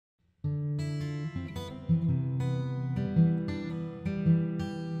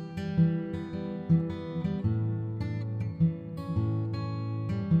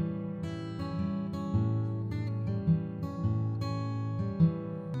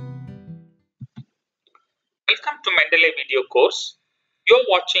Welcome to Mendeley video course. You're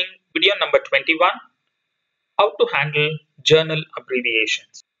watching video number 21, how to handle journal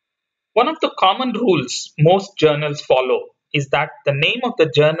abbreviations. One of the common rules most journals follow is that the name of the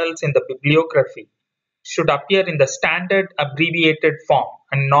journals in the bibliography should appear in the standard abbreviated form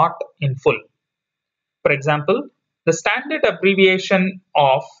and not in full. For example, the standard abbreviation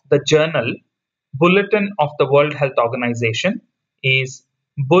of the journal Bulletin of the World Health Organization is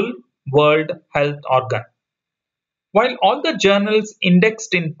Bull World Health Organ. While all the journals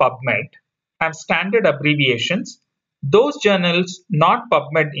indexed in PubMed have standard abbreviations, those journals not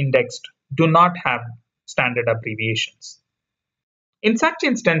PubMed indexed do not have standard abbreviations. In such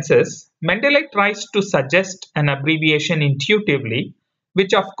instances, Mendeley tries to suggest an abbreviation intuitively,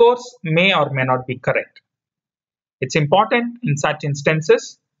 which of course may or may not be correct. It's important in such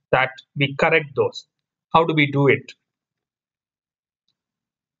instances that we correct those. How do we do it?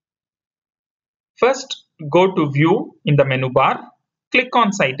 First, go to View in the menu bar, click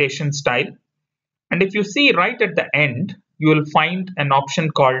on Citation Style, and if you see right at the end, you will find an option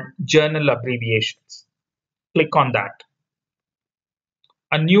called Journal Abbreviations. Click on that.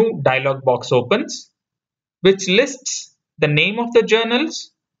 A new dialog box opens, which lists the name of the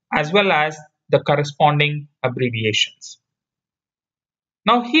journals as well as the corresponding abbreviations.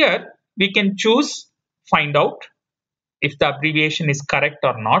 Now here, we can choose Find Out if the abbreviation is correct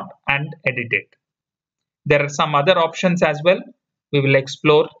or not and edit it. There are some other options as well we will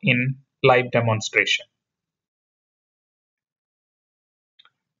explore in live demonstration.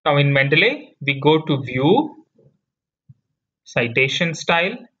 Now in Mendeley, we go to View, Citation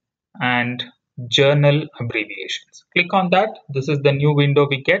Style and Journal Abbreviations. Click on that. This is the new window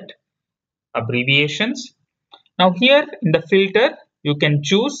we get, Abbreviations. Now here in the filter, you can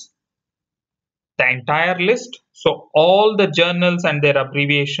choose the entire list. So all the journals and their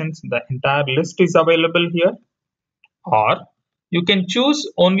abbreviations, the entire list is available here. Or you can choose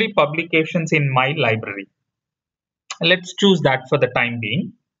only publications in my library. Let's choose that for the time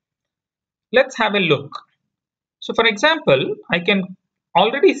being. Let's have a look. So for example, I can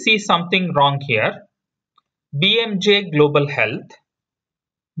already see something wrong here. BMJ Global Health.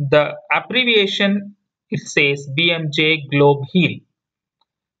 The abbreviation, it says BMJ Globe Heal.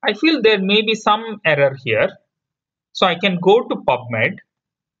 I feel there may be some error here. So I can go to PubMed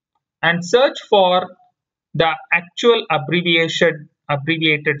and search for the actual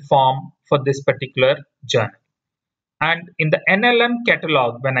abbreviated form for this particular journal. And in the NLM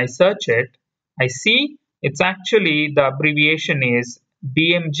catalog, when I search it, I see it's actually the abbreviation is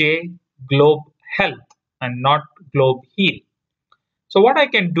BMJ Globe Health and not Globe Heal. So what I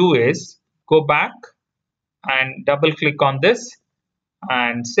can do is go back and double click on this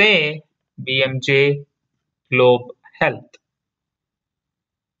and say BMJ Globe Health.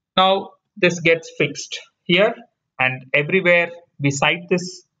 Now this gets fixed here, and everywhere we cite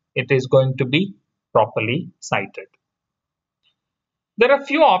this, it is going to be properly cited. There are a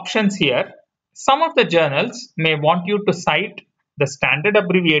few options here. Some of the journals may want you to cite the standard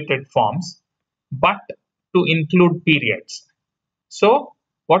abbreviated forms, but to include periods. So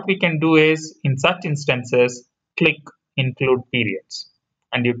what we can do is, in such instances, click Include Periods.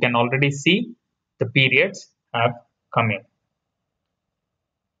 And you can already see the periods have come in.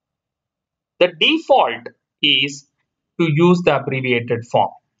 The default is to use the abbreviated form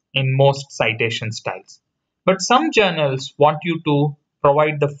in most citation styles. But some journals want you to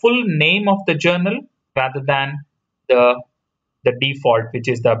provide the full name of the journal rather than the default, which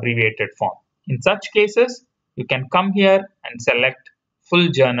is the abbreviated form. In such cases, you can come here and select full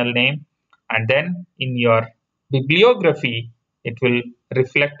journal name, and then in your bibliography, it will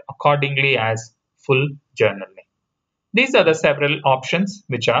reflect accordingly as full journal name. These are the several options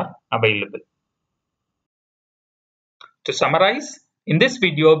which are available. To summarize, in this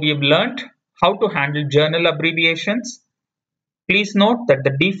video we have learnt how to handle journal abbreviations. Please note that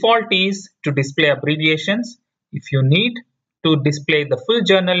the default is to display abbreviations. If you need to display the full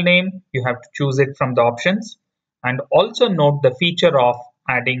journal name, you have to choose it from the options. And also note the feature of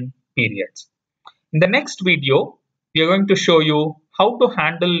adding periods. In the next video, we are going to show you how to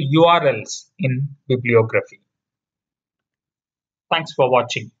handle URLs in bibliography. Thanks for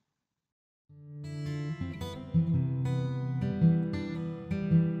watching.